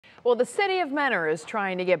Well, the city of Mentor is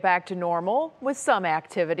trying to get back to normal with some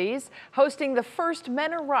activities, hosting the first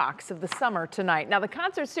Mentor Rocks of the summer tonight. Now, the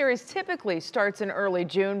concert series typically starts in early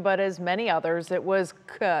June, but as many others, it was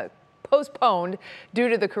postponed due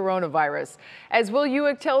to the coronavirus. As Will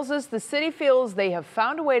Ujek tells us, the city feels they have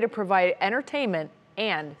found a way to provide entertainment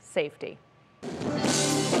and safety.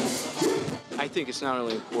 I think it's not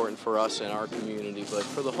only important for us and our community, but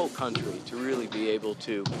for the whole country to really be able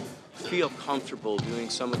to feel comfortable doing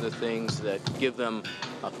some of the things that give them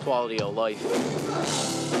a quality of life.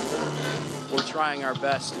 We're trying our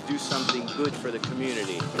best to do something good for the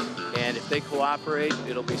community, and if they cooperate,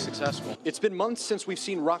 it'll be successful. It's been months since we've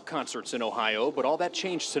seen rock concerts in Ohio, but all that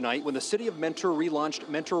changed tonight when the city of Mentor relaunched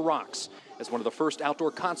Mentor Rocks as one of the first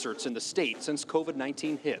outdoor concerts in the state since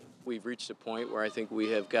COVID-19 hit. We've reached a point where I think we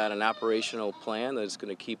have got an operational plan that's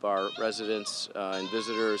going to keep our residents and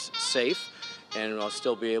visitors safe, and we'll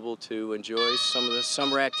still be able to enjoy some of the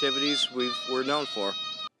summer activities we're known for.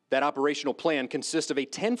 That operational plan consists of a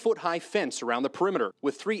 10-foot-high fence around the perimeter,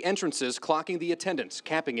 with 3 entrances clocking the attendance,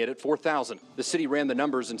 capping it at 4,000. The city ran the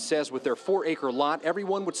numbers and says with their 4-acre lot,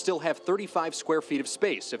 everyone would still have 35 square feet of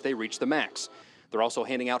space if they reach the max. They're also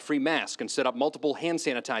handing out free masks and set up multiple hand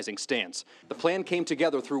sanitizing stands. The plan came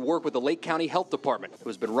together through work with the Lake County Health Department, who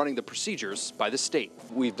has been running the procedures by the state.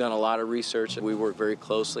 We've done a lot of research. We work very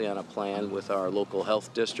closely on a plan with our local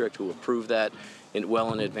health district, who approved that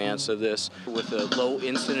well in advance of this. With a low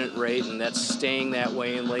incident rate, and that's staying that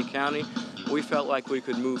way in Lake County, we felt like we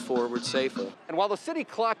could move forward safely. And while the city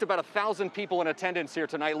clocked about 1,000 people in attendance here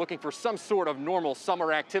tonight looking for some sort of normal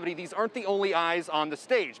summer activity, these aren't the only eyes on the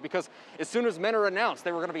stage, because as soon as Mentor announced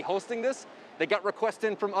they were going to be hosting this, they got requests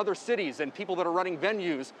in from other cities and people that are running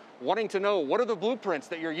venues wanting to know, what are the blueprints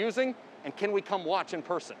that you're using and can we come watch in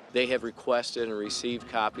person? They have requested and received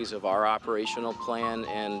copies of our operational plan,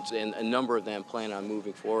 and a number of them plan on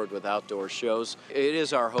moving forward with outdoor shows. It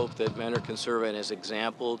is our hope that Mentor can serve as an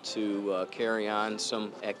example to carry on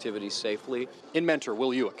some activities safely. In Mentor,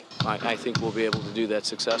 Will Ujek. I think we'll be able to do that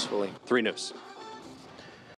successfully. 3 News.